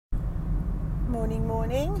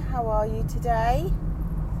Morning. How are you today?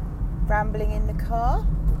 Rambling in the car.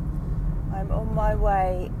 I'm on my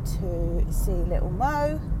way to see little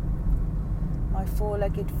Mo, my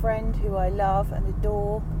four-legged friend who I love and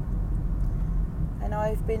adore. And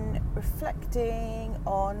I've been reflecting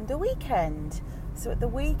on the weekend. So at the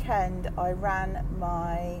weekend I ran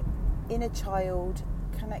my inner child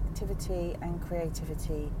connectivity and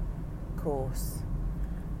creativity course.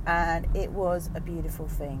 And it was a beautiful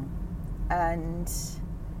thing. And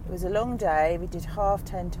it was a long day. We did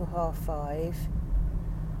 10:30 till 5:30,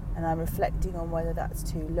 and I'm reflecting on whether that's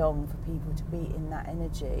too long for people to be in that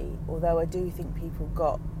energy, although I do think people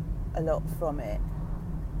got a lot from it.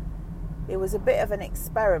 It was a bit of an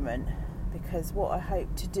experiment because what I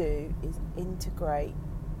hope to do is integrate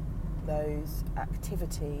those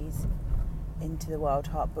activities into the Wild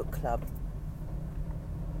Heart Book Club.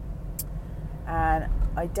 And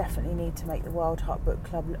I definitely need to make the Wild Heart Book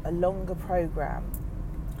Club a longer programme.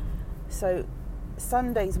 So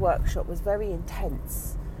Sunday's workshop was very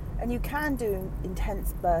intense, and you can do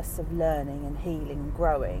intense bursts of learning and healing and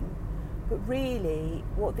growing, but really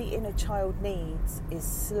what the inner child needs is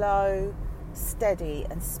slow, steady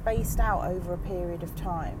and spaced out over a period of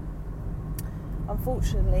time.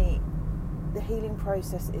 Unfortunately, the healing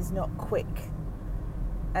process is not quick.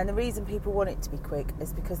 And the reason people want it to be quick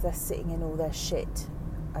is because they're sitting in all their shit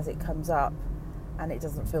as it comes up and it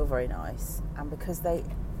doesn't feel very nice. And because they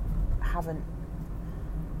haven't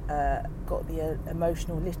got the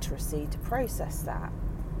emotional literacy to process that.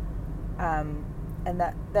 And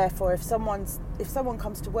that therefore if someone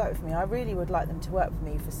comes to work with me, I really would like them to work with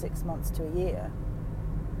me for 6 months to a year.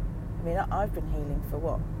 I mean, I've been healing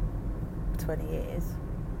for 20 years.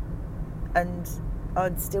 And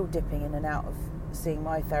I'm still dipping in and out of seeing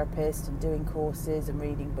my therapist and doing courses and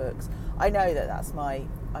reading books. I know that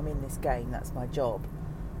I'm in this game, that's my job.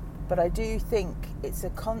 But I do think it's a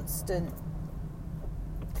constant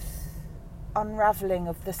unravelling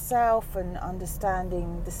of the self and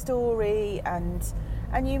understanding the story, and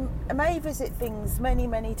you may visit things many,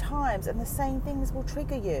 many times and the same things will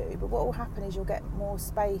trigger you. But what will happen is you'll get more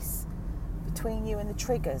space between you and the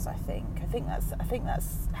triggers, I think. I think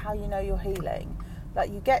that's how you know you're healing.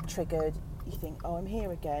 Like, you get triggered, you think, oh, I'm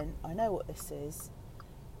here again, I know what this is,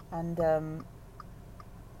 and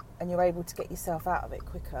you're able to get yourself out of it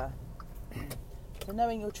quicker. So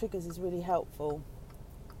knowing your triggers is really helpful,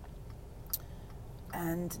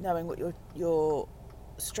 and knowing what your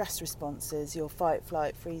stress responses, your fight,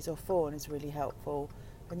 flight, freeze or fawn is really helpful,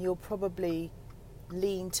 and you'll probably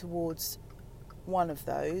lean towards one of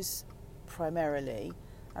those primarily.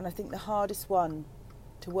 And I think the hardest one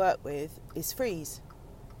to work with is freeze.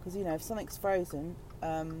 Because, if something's frozen,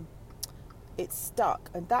 it's stuck.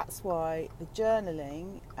 And that's why the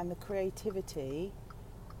journaling and the creativity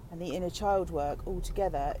and the inner child work all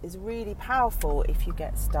together is really powerful if you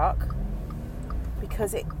get stuck.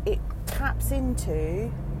 Because it taps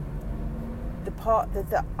into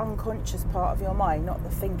the unconscious part of your mind, not the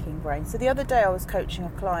thinking brain. So the other day I was coaching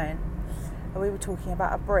a client and we were talking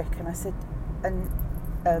about a brick, and I said,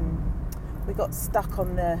 we got stuck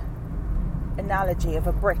on the analogy of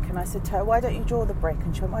a brick, and I said to her, why don't you draw the brick?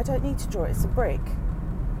 And she went, I don't need to draw it, it's a brick.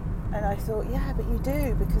 And I thought, yeah, but you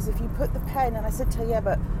do, because if you put the pen, and I said to her, yeah,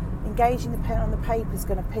 but engaging the pen on the paper is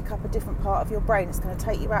going to pick up a different part of your brain, it's going to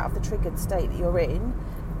take you out of the triggered state that you're in,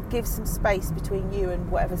 give some space between you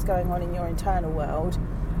and whatever's going on in your internal world,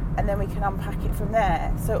 and then we can unpack it from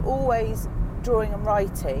there. So always drawing and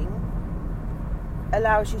writing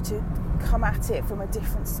allows you to come at it from a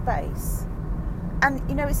different space. And,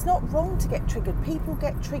 it's not wrong to get triggered. People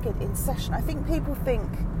get triggered in session. I think people think,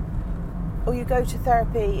 you go to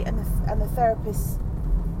therapy and the therapist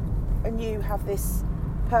and you have this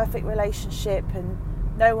perfect relationship and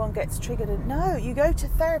no one gets triggered. And no, you go to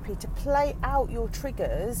therapy to play out your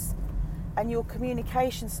triggers and your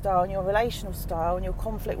communication style and your relational style and your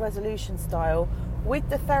conflict resolution style with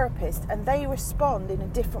the therapist, and they respond in a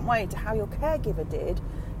different way to how your caregiver did,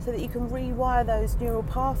 so that you can rewire those neural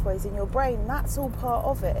pathways in your brain. That's all part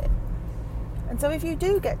of it. And so if you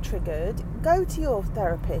do get triggered, go to your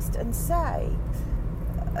therapist and say,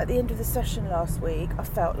 at the end of the session last week, I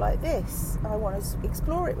felt like this, I want to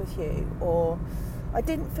explore it with you, or I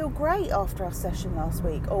didn't feel great after our session last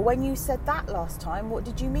week, or when you said that last time, what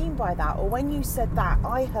did you mean by that? Or when you said that,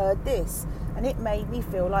 I heard this and it made me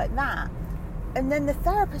feel like that. And then the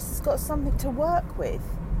therapist has got something to work with.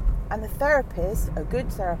 And the therapist, a good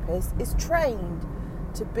therapist, is trained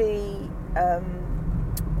to be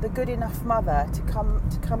the good enough mother, to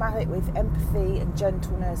come at it with empathy and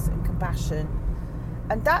gentleness and compassion.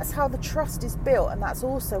 And that's how the trust is built, and that's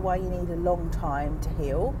also why you need a long time to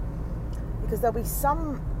heal. because there'll be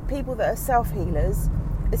some people that are self-healers.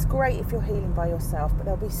 It's great if you're healing by yourself, but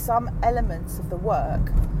there'll be some elements of the work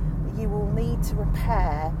that you will need to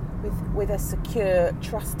repair with a secure,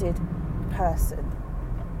 trusted person.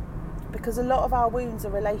 Because a lot of our wounds are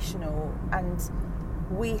relational, and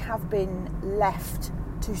we have been left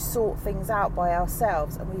to sort things out by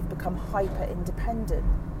ourselves, and we've become hyper independent.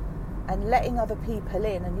 And letting other people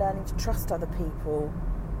in and learning to trust other people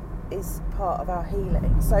is part of our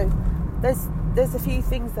healing. So there's a few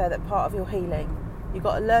things there that part of your healing. You've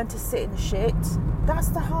got to learn to sit in the shit. That's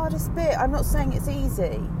the hardest bit. I'm not saying it's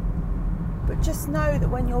easy, but just know that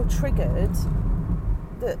when you're triggered,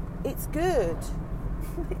 that it's good.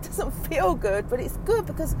 It doesn't feel good, but it's good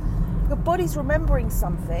because your body's remembering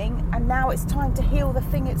something, and now it's time to heal the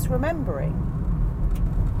thing it's remembering.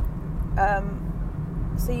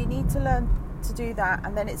 So you need to learn to do that,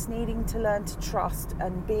 and then it's needing to learn to trust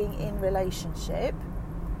and being in relationship.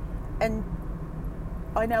 And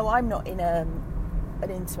I know I'm not in an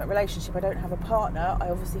intimate relationship. I don't have a partner. I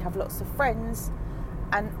obviously have lots of friends,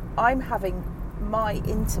 and I'm having my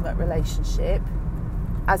intimate relationship,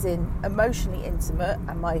 as in emotionally intimate,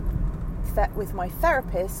 and with my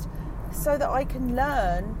therapist, so that I can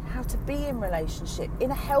learn how to be in relationship,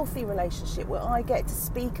 in a healthy relationship, where I get to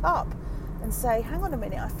speak up and say, hang on a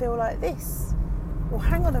minute, I feel like this, or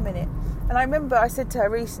hang on a minute. And I remember I said to her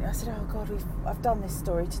recently, I said, oh God, I've done this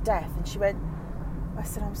story to death. And she went, I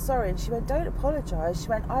said, I'm sorry. And she went, don't apologise. She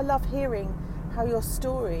went, I love hearing how your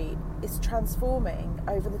story is transforming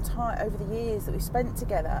over the years that we've spent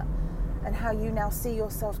together, and how you now see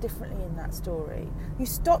yourself differently in that story. You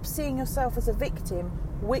stop seeing yourself as a victim,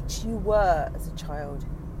 which you were as a child.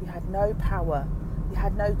 You had no power, you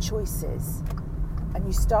had no choices, and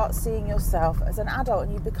you start seeing yourself as an adult,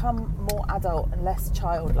 and you become more adult and less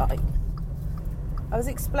childlike. I was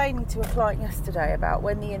explaining to a client yesterday about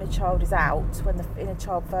when the inner child is out, when the inner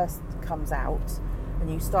child first comes out, and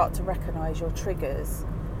you start to recognise your triggers,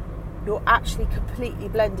 you're actually completely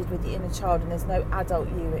blended with the inner child, and there's no adult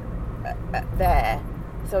you there.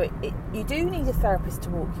 So you do need a therapist to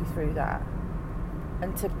walk you through that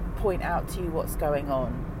and to point out to you what's going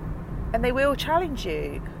on. And they will challenge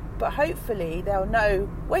you, but hopefully they'll know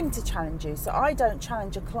when to challenge you. So I don't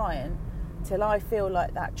challenge a client till I feel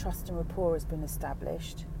like that trust and rapport has been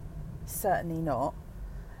established. Certainly not.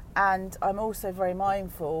 And I'm also very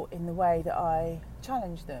mindful in the way that I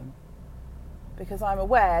challenge them, because I'm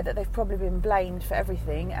aware that they've probably been blamed for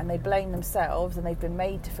everything, and they blame themselves, and they've been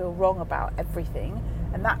made to feel wrong about everything,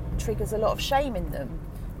 and that triggers a lot of shame in them,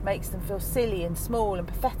 makes them feel silly and small and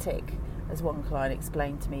pathetic, as one client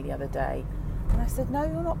explained to me the other day. And I said, no,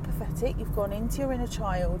 you're not pathetic. You've gone into your inner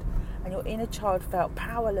child, and your inner child felt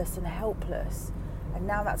powerless and helpless, and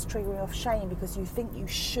now that's triggering off shame because you think you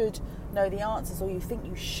should know the answers, or you think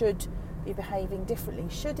you should be behaving differently.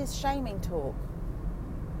 Should is shaming talk.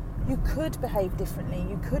 You could behave differently,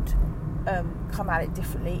 you could come at it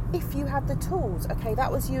differently if you had the tools. Okay,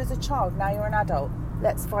 that was you as a child, now you're an adult.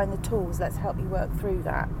 Let's find the tools, let's help you work through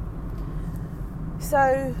that.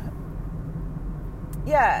 So,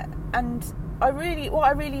 yeah, and what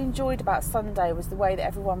I really enjoyed about Sunday was the way that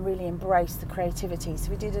everyone really embraced the creativity.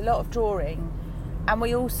 So we did a lot of drawing, and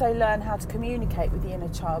we also learned how to communicate with the inner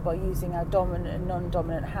child by using our dominant and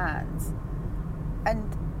non-dominant hands.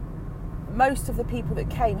 And most of the people that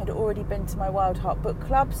came had already been to my Wild Heart book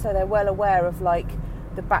club, so they're well aware of like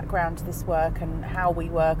the background to this work and how we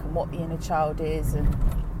work and what the inner child is, and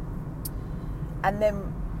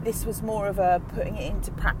then this was more of a putting it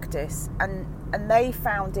into practice, and they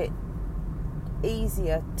found it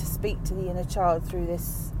easier to speak to the inner child through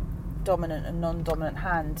this dominant and non-dominant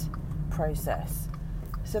hand process.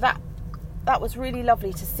 So that was really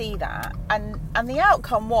lovely to see that, and the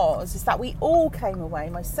outcome is that we all came away,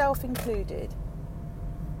 myself included,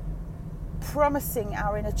 promising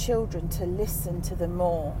our inner children to listen to them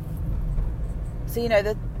more. So you know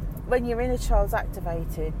that when your inner child's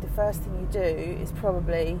activated, the first thing you do is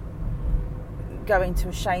probably go into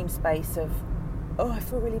a shame space of, oh, I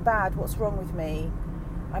feel really bad, what's wrong with me,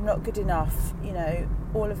 I'm not good enough, you know,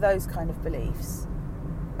 all of those kind of beliefs.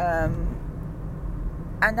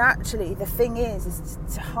 And actually the thing is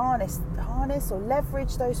to harness or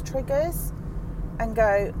leverage those triggers and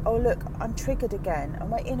go, oh look, I'm triggered again, and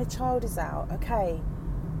my inner child is out. Okay,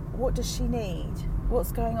 what does she need?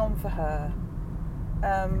 What's going on for her?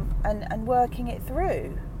 And working it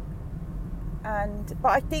through. But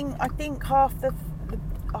I think half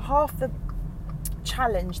the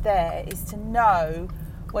challenge there is to know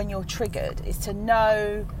when you're triggered, is to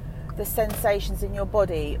know the sensations in your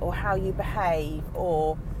body, or how you behave,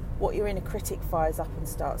 or what your inner critic fires up and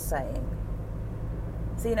starts saying.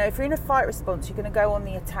 So, if you're in a fight response, you're going to go on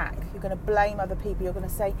the attack. You're going to blame other people. You're going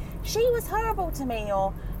to say, she was horrible to me,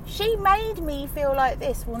 or she made me feel like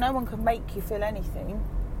this. Well, no one can make you feel anything.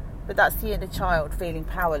 But that's the inner child feeling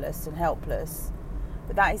powerless and helpless.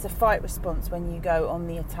 But that is a fight response when you go on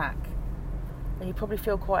the attack. And you probably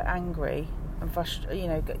feel quite angry and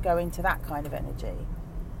frustrated, go into that kind of energy.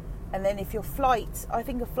 And then if you're flight, I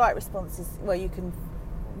think a flight response is where you can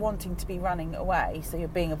wanting to be running away, so you're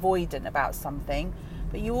being avoidant about something,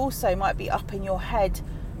 but you also might be up in your head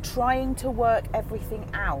trying to work everything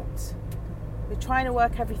out. You're trying to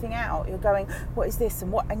work everything out. You're going, what is this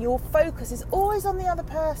and what? And your focus is always on the other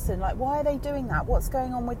person. Like, why are they doing that? What's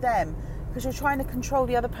going on with them? Because you're trying to control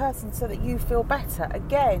the other person so that you feel better.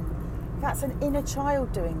 Again, that's an inner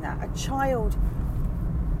child doing that. A child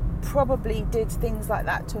probably did things like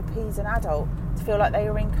that to appease an adult, to feel like they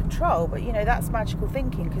were in control. But that's magical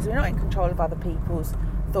thinking, because we're not in control of other people's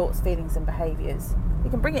thoughts, feelings and behaviours.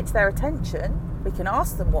 We can bring it to their attention, we can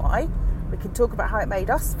ask them why, we can talk about how it made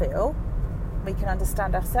us feel, we can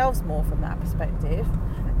understand ourselves more from that perspective.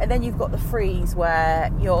 And then you've got the freeze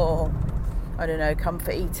where you're,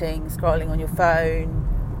 comfort eating, scrolling on your phone,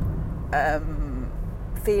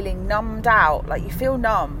 feeling numbed out, like you feel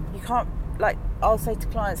numb. You can't, I'll say to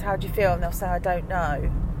clients, how do you feel? And they'll say, I don't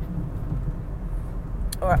know.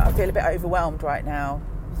 Or I feel a bit overwhelmed right now.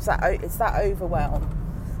 It's that overwhelm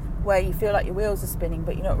where you feel like your wheels are spinning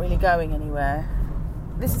but you're not really going anywhere.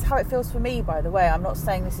 This is how it feels for me, by the way. I'm not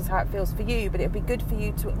saying this is how it feels for you, but it'd be good for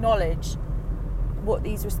you to acknowledge what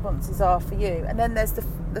these responses are for you. And then there's the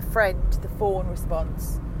fawn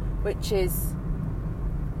response, which is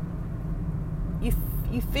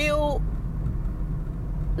you feel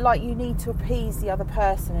like you need to appease the other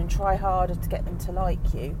person and try harder to get them to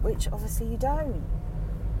like you, which obviously you don't,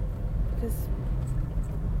 because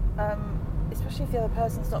especially if the other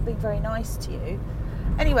person's not being very nice to you.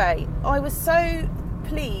 Anyway, I was so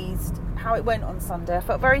pleased how it went on Sunday. I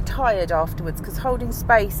felt very tired afterwards, because holding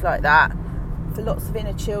space like that for lots of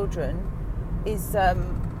inner children is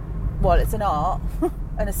it's an art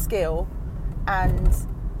and a skill, and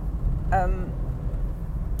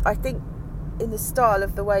I think in the style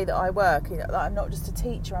of the way that I work, I'm not just a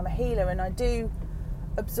teacher, I'm a healer, and I do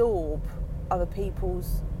absorb other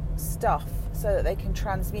people's stuff so that they can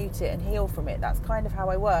transmute it and heal from it. That's kind of how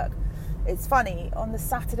I work. It's funny, on the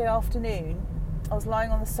Saturday afternoon I was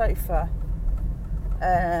lying on the sofa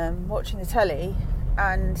watching the telly,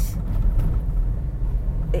 and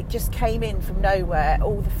it just came in from nowhere,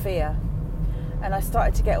 all the fear, and I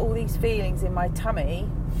started to get all these feelings in my tummy.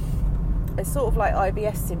 It's sort of like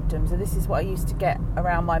IBS symptoms, and this is what I used to get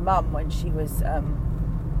around my mum when she was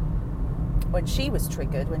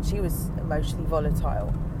triggered, when she was emotionally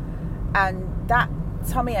volatile. And that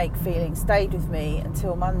tummy ache feeling stayed with me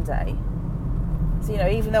until Monday. So,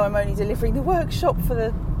 even though I'm only delivering the workshop from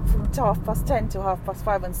 10:30 till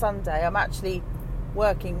 5:30 on Sunday, I'm actually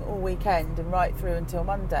working all weekend and right through until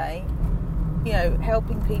Monday,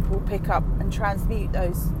 helping people pick up and transmute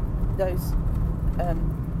those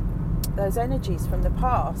energies from the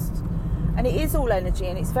past. And it is all energy,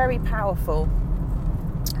 and it's very powerful.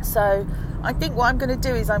 So I think what I'm going to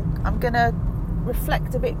do is I'm going to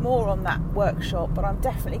reflect a bit more on that workshop, but I'm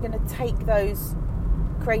definitely going to take those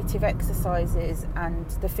creative exercises and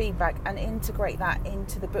the feedback and integrate that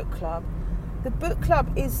into the book club.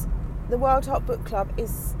 The Wild Heart Book Club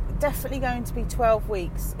is definitely going to be 12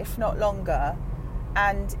 weeks, if not longer,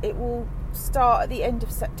 and it will start at the end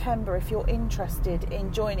of September. If you're interested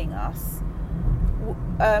in joining us,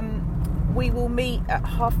 we will meet at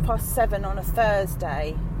 7:30 on a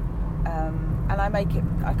Thursday, and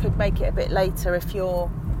I could make it a bit later if you're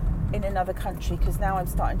in another country, because now I'm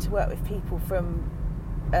starting to work with people from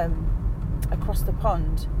across the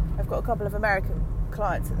pond. I've got a couple of American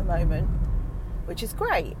clients at the moment, which is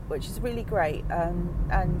really great,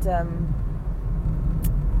 and I'm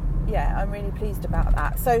really pleased about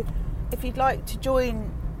that. So if you'd like to join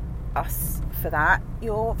us for that,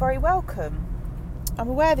 you're very welcome. I'm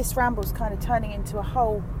aware this ramble's kind of turning into a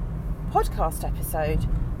whole podcast episode,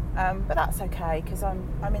 but that's okay, because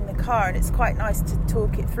I'm in the car and it's quite nice to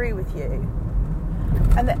talk it through with you.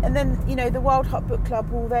 And then the Wild Heart Book Club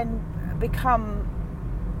will then become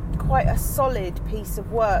quite a solid piece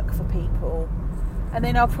of work for people, and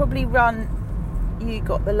then I'll probably run You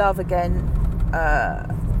Got the Love again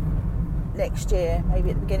next year,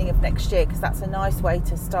 maybe at the beginning of next year, because that's a nice way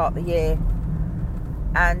to start the year.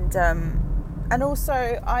 And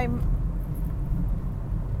also I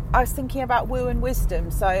was thinking about Woo and Wisdom.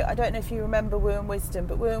 So I don't know if you remember Woo and Wisdom,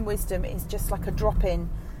 but Woo and Wisdom is just like a drop-in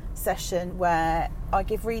session where I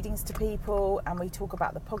give readings to people and we talk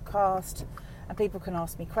about the podcast and people can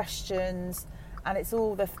ask me questions, and it's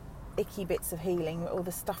all the icky bits of healing, all the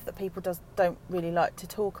stuff that people don't really like to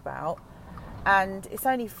talk about. And it's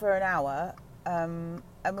only for an hour, and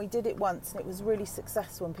we did it once and it was really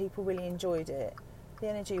successful and people really enjoyed it. The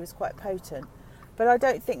energy was quite potent, but I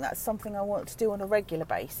don't think that's something I want to do on a regular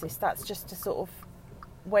basis. That's just to sort of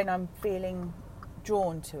when I'm feeling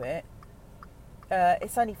drawn to it.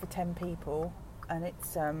 It's only for 10 people, and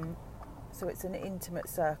it's so it's an intimate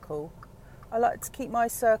circle. I like to keep my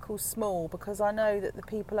circles small because I know that the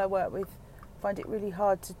people I work with find it really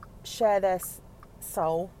hard to share their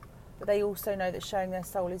soul, but they also know that sharing their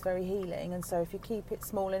soul is very healing, and so if you keep it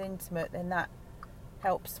small and intimate, then that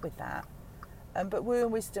helps with that. But Woo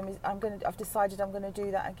and Wisdom is, I've decided I'm going to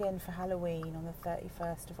do that again for Halloween on the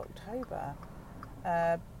 31st of October,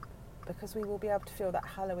 because we will be able to feel that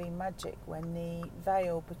Halloween magic when the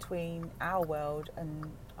veil between our world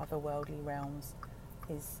and otherworldly realms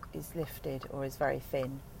is lifted or is very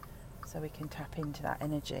thin, so we can tap into that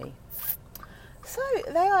energy. So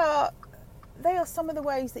they are some of the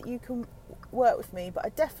ways that you can work with me, but I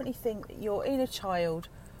definitely think that your inner child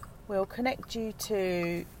will connect you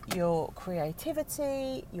to your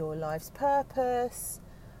creativity, your life's purpose,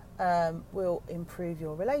 will improve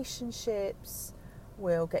your relationships,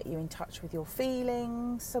 will get you in touch with your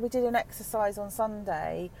feelings. So we did an exercise on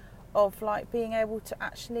Sunday of like being able to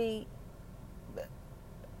actually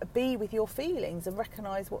be with your feelings and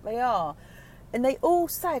recognise what they are. And they all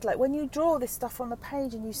said, like, when you draw this stuff on the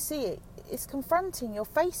page and you see it, it's confronting, you're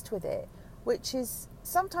faced with it, which is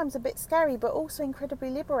sometimes a bit scary but also incredibly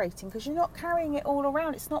liberating, because you're not carrying it all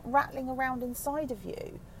around, it's not rattling around inside of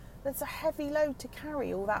you. That's a heavy load to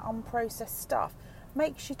carry, all that unprocessed stuff.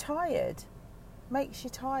 Makes you tired,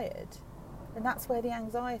 and that's where the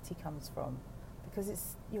anxiety comes from,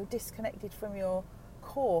 because you're disconnected from your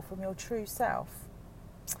core, from your true self.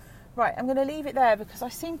 Right, I'm going to leave it there because I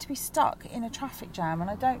seem to be stuck in a traffic jam and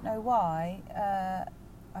I don't know why.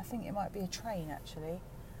 I think it might be a train actually.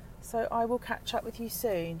 So I will catch up with you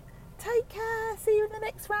soon. Take care, see you in the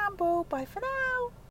next ramble. Bye for now.